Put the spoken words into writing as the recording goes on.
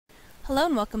Hello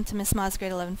and welcome to Miss Ma's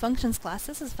Grade 11 Functions class.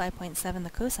 This is 5.7, the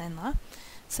cosine law.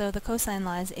 So the cosine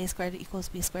law is a squared equals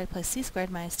b squared plus c squared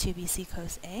minus 2bc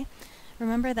cos a.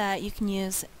 Remember that you can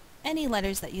use any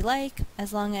letters that you like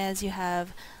as long as you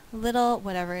have little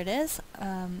whatever it is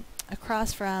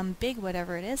across from big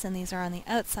whatever it is, and these are on the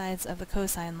outsides of the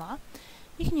cosine law.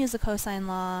 You can use the cosine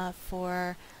law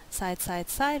for side, side,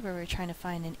 side, where we're trying to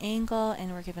find an angle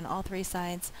and we're given all three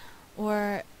sides,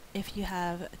 or if you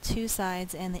have two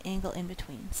sides and the angle in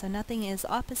between. So nothing is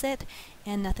opposite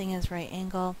and nothing is right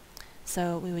angle,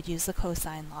 so we would use the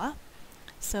cosine law.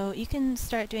 So you can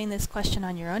start doing this question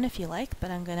on your own if you like,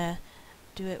 but I'm going to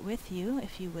do it with you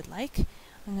if you would like.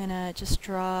 I'm going to just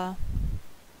draw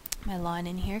my line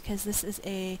in here because this is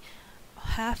a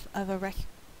half of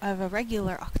a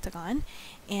regular octagon,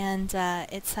 and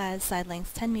it says side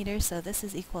length 10 meters, so this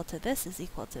is equal to this is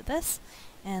equal to this,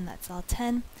 and that's all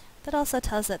 10. That also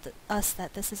tells us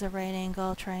that this is a right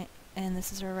angle and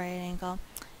this is a right angle,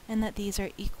 and that these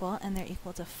are equal, and they're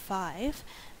equal to 5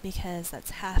 because that's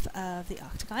half of the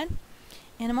octagon.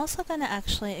 And I'm also going to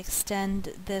actually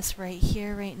extend this right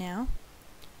here right now,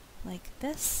 like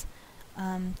this,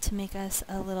 to make us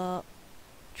a little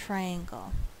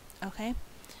triangle. Okay?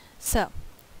 So,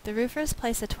 the roofers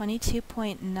place a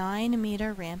 22.9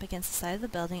 meter ramp against the side of the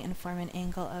building and form an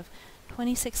angle of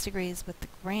 26 degrees with the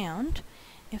ground.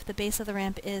 If the base of the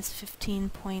ramp is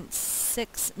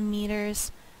 15.6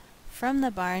 meters from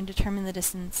the barn, determine the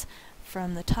distance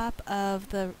from the top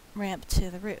of the ramp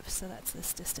to the roof. So that's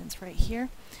this distance right here.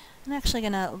 I'm actually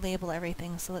going to label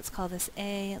everything, so let's call this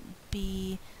A,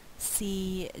 B,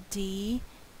 C, D,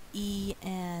 E,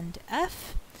 and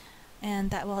F,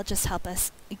 and that will just help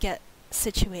us get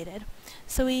situated.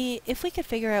 So if we could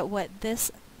figure out what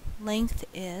this length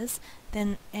is,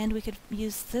 and we could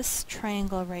use this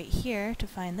triangle right here to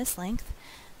find this length,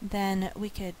 then we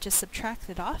could just subtract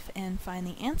it off and find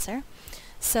the answer.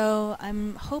 So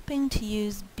I'm hoping to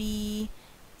use B,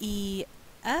 E,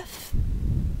 F,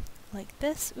 like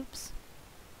this, oops.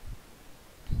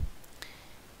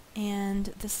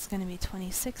 And this is going to be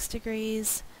 26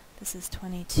 degrees, this is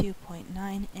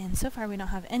 22.9, and so far we don't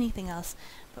have anything else,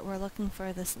 but we're looking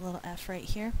for this little F right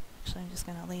here. Actually, I'm just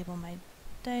going to label my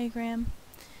diagram.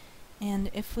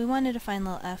 And if we wanted to find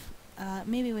little f,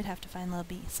 maybe we'd have to find little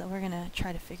b, so we're going to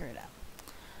try to figure it out.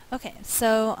 Okay,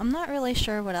 so I'm not really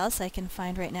sure what else I can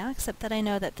find right now, except that I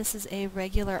know that this is a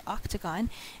regular octagon.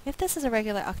 If this is a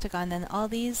regular octagon, then all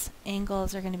these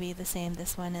angles are going to be the same,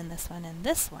 this one and this one and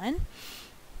this one.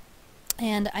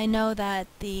 And I know that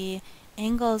the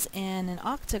angles in an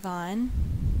octagon,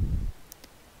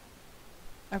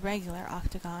 a regular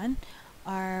octagon,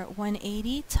 are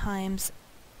 180 times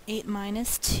 8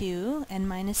 minus 2, and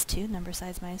minus 2, number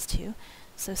sides minus 2,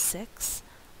 so 6,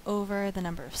 over the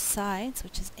number of sides,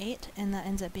 which is 8, and that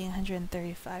ends up being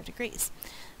 135 degrees.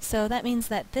 So that means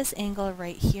that this angle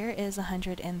right here is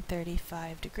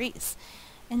 135 degrees.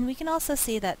 And we can also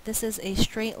see that this is a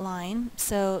straight line,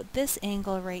 so this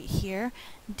angle right here,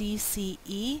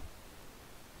 DCE,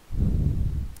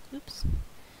 oops,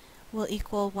 will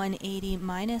equal 180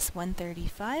 minus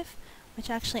 135, which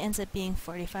actually ends up being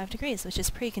 45 degrees, which is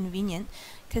pretty convenient,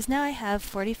 because now I have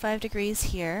 45 degrees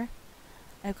here,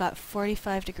 I've got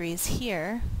 45 degrees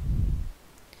here,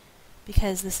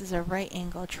 because this is a right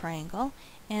angle triangle,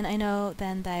 and I know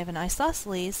then that I have an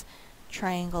isosceles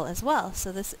triangle as well.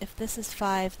 So if this is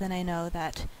 5, then I know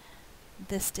that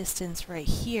this distance right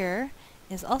here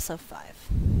is also 5.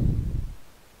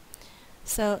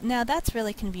 So now that's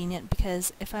really convenient,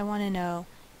 because if I want to know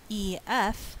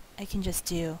EF, I can just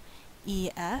do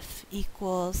EF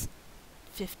equals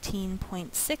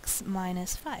 15.6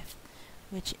 minus 5,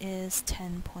 which is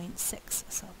 10.6.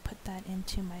 So I'll put that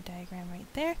into my diagram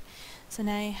right there. So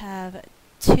now I have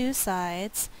two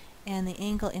sides and the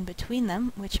angle in between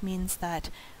them, which means that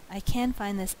I can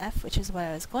find this F, which is what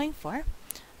I was going for.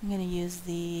 I'm going to use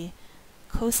the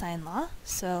cosine law.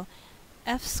 So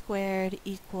F squared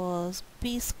equals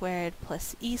B squared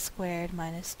plus E squared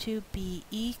minus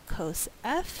 2BE cos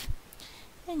F.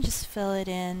 And just fill it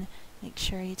in. Make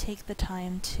sure you take the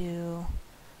time to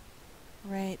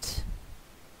write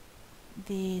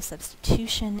the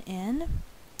substitution in.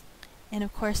 And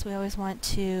of course we always want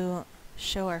to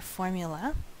show our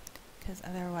formula, because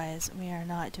otherwise we are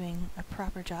not doing a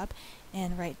proper job,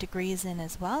 and write degrees in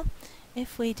as well.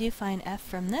 If we do find F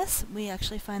from this, we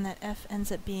actually find that F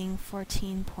ends up being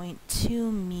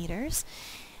 14.2 meters.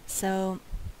 So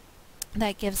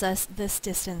that gives us this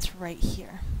distance right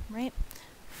here, right?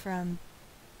 From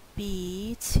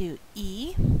B to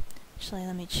E. Actually,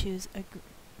 let me choose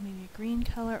maybe a green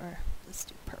color, or let's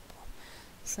do purple.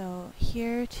 So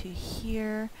here to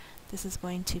here, this is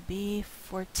going to be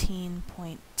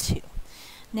 14.2.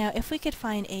 Now if we could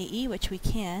find AE, which we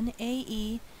can,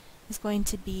 AE is going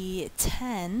to be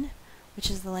 10, which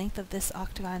is the length of this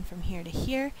octagon from here to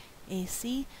here,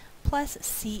 AC, plus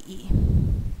CE.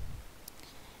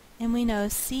 And we know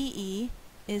CE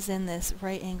is in this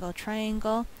right angle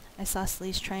triangle,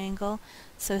 isosceles triangle,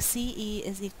 so CE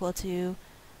is equal to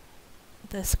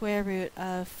the square root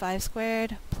of 5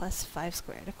 squared plus 5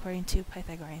 squared, according to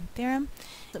Pythagorean theorem.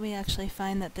 So we actually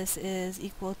find that this is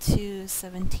equal to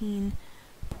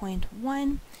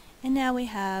 17.1, and now we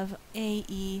have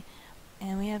AE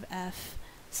and we have F,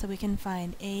 so we can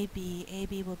find AB.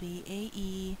 AB will be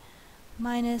AE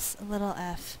minus little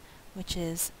f, which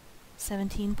is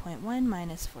 17.1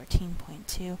 minus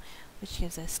 14.2, which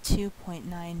gives us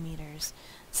 2.9 meters.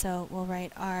 So we'll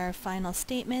write our final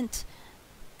statement.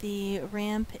 The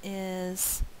ramp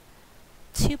is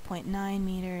 2.9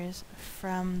 meters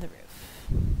from the roof.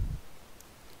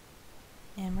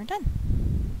 And we're done.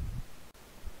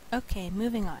 Okay,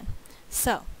 moving on.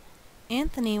 So,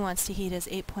 Anthony wants to heat his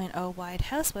 8.0 wide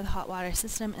house with a hot water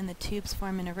system, and the tubes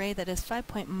form an array that is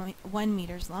 5.1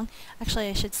 meters long. Actually,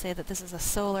 I should say that this is a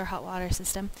solar hot water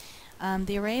system.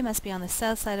 The array must be on the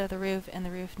south side of the roof, and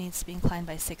the roof needs to be inclined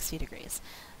by 60 degrees.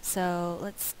 So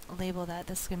let's label that.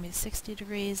 This is going to be 60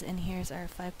 degrees, and here's our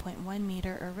 5.1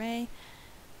 meter array,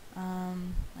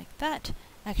 like that.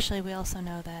 Actually, we also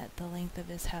know that the length of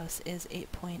his house is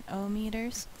 8.0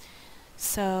 meters.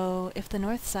 So if the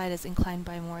north side is inclined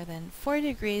by more than 40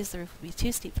 degrees, the roof will be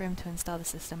too steep for him to install the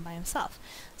system by himself.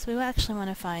 So we will actually want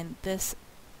to find this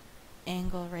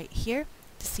angle right here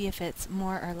to see if it's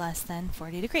more or less than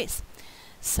 40 degrees.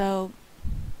 So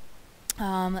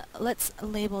let's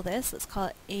label this. Let's call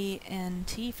it A and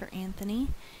T for Anthony.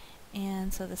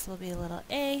 And so this will be a little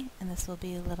a, and this will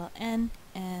be a little n,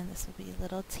 and this will be a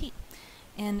little t.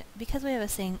 And because we have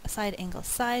a side angle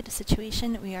side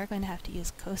situation, we are going to have to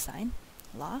use cosine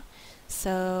law.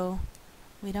 So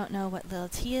we don't know what little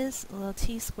t is. Little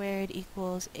t squared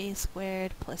equals a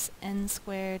squared plus n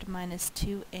squared minus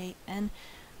 2an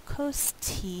cos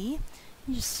t.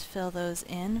 You just fill those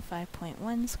in.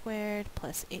 5.1 squared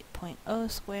plus 8.0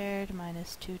 squared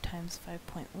minus 2 times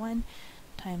 5.1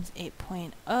 times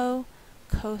 8.0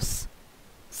 cos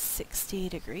 60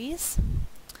 degrees.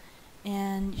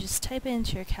 And you just type it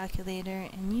into your calculator,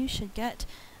 and you should get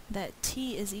that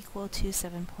t is equal to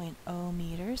 7.0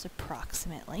 meters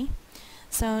approximately.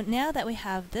 So now that we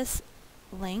have this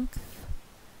length,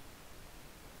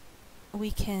 we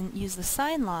can use the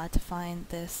sine law to find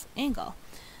this angle.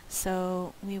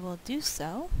 So we will do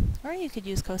so, or you could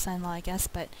use cosine law, I guess,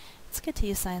 but it's good to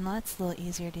use sine law. It's a little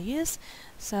easier to use.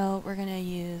 So we're going to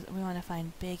use, we want to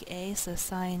find big A, so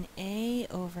sine A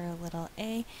over little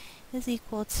a is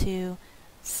equal to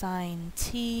sine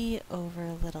t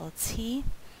over little t,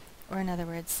 or in other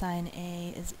words, sine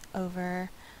A is over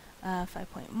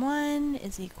 5.1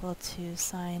 is equal to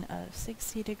sine of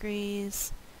 60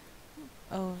 degrees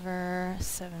over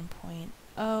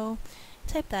 7.0.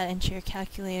 Type that into your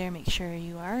calculator, make sure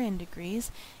you are in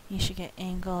degrees. You should get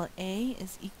angle A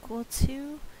is equal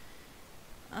to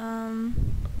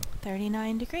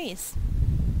 39 degrees,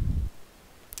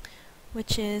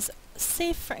 which is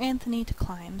safe for Anthony to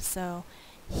climb, so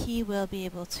he will be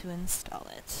able to install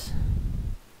it.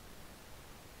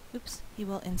 Oops, he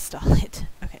will install it.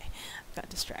 Okay, I got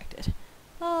distracted.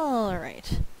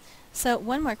 Alright, so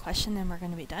one more question and we're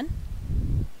going to be done.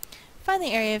 Find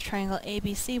the area of triangle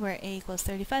ABC where A equals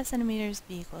 35 centimeters,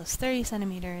 B equals 30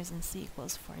 centimeters, and C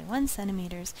equals 41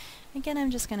 centimeters. Again, I'm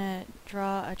just going to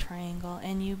draw a triangle,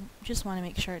 and you just want to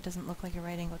make sure it doesn't look like a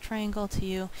right angle triangle to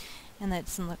you, and that it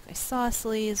doesn't look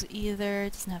isosceles either.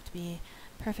 It doesn't have to be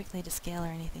perfectly to scale or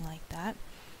anything like that.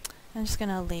 I'm just going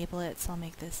to label it, so I'll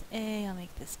make this A, I'll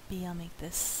make this B, I'll make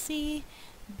this C.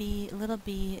 Little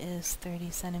b is 30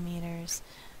 centimeters.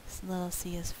 Little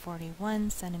c is 41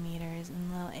 centimeters, and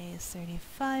little a is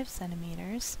 35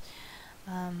 centimeters.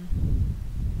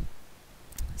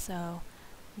 So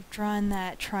we've drawn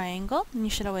that triangle, and you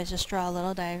should always just draw a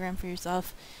little diagram for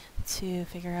yourself to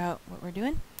figure out what we're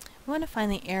doing. We want to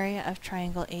find the area of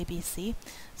triangle ABC.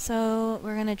 So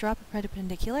we're going to drop a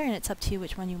perpendicular, and it's up to you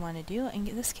which one you want to do. In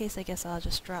this case, I guess I'll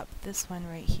just drop this one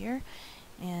right here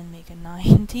and make a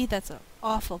 90. That's an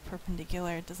awful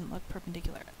perpendicular. It doesn't look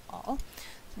perpendicular at all.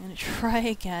 So I'm going to try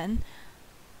again.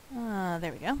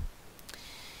 There we go.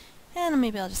 And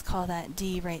maybe I'll just call that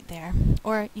D right there.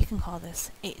 Or you can call this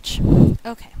H.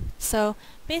 Okay, so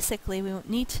basically we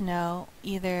need to know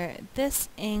either this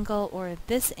angle or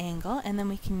this angle, and then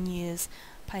we can use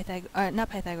not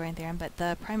Pythagorean theorem, but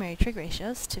the primary trig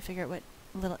ratios to figure out what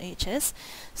little h is.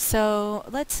 So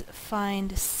let's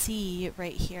find c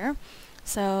right here.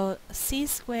 So c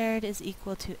squared is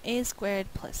equal to a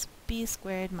squared plus b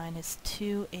squared minus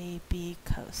 2ab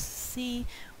cos c,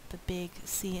 with a big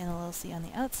c and a little c on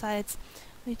the outsides.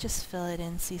 We just fill it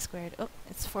in. C squared, oh,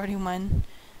 it's 41.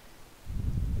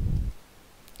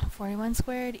 41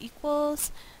 squared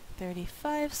equals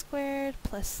 35 squared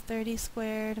plus 30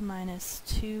 squared minus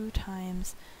 2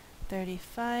 times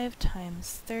 35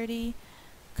 times 30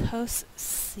 cos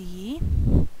c.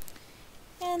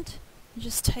 And you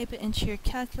just type it into your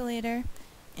calculator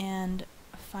and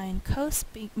find cos.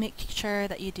 Make sure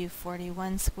that you do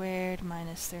 41 squared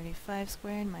minus 35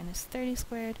 squared minus 30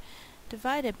 squared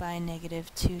divided by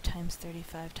negative 2 times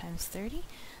 35 times 30.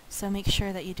 So make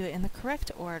sure that you do it in the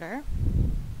correct order.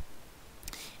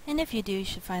 And if you do, you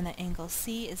should find that angle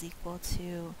C is equal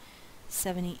to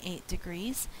 78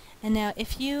 degrees. And now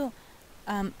if you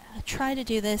try to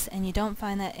do this and you don't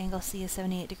find that angle C is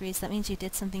 78 degrees, that means you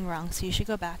did something wrong, so you should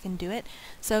go back and do it.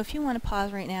 So if you want to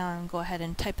pause right now and go ahead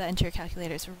and type that into your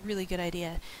calculator, it's a really good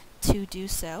idea to do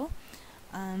so.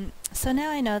 So now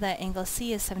I know that angle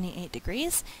C is 78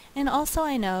 degrees, and also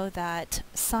I know that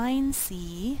sine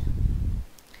C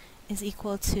is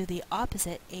equal to the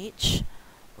opposite h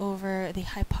over the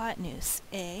hypotenuse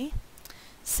a.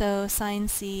 So sine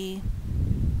C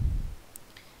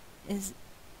is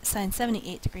sine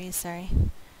 78 degrees, sorry,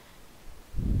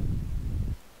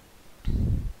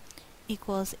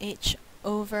 equals h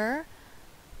over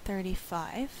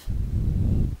 35.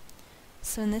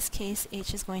 So in this case,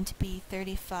 h is going to be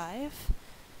 35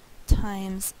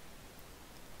 times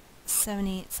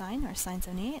 78 sine, or sine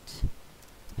 78,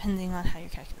 depending on how your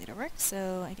calculator works.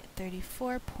 So I get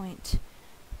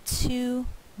 34.2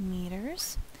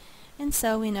 meters. And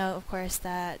so we know, of course,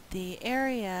 that the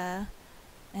area,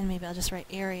 and maybe I'll just write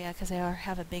area because I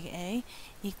have a big A,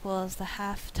 equals the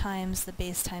half times the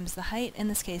base times the height. In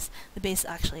this case, the base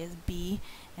actually is b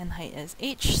and the height is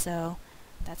h, so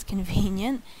that's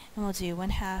convenient. And we'll do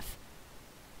 1/2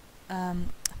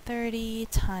 30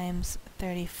 times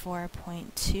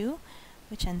 34.2,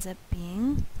 which ends up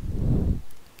being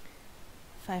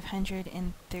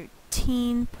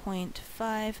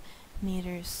 513.5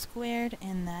 meters squared,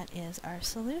 and that is our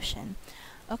solution.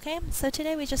 Okay, so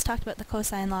today we just talked about the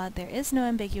cosine law. There is no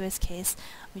ambiguous case.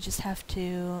 We just have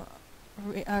to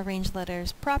arrange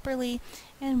letters properly,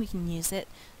 and we can use it.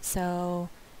 So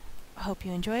I hope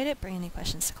you enjoyed it. Bring any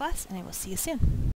questions to class, and I will see you soon.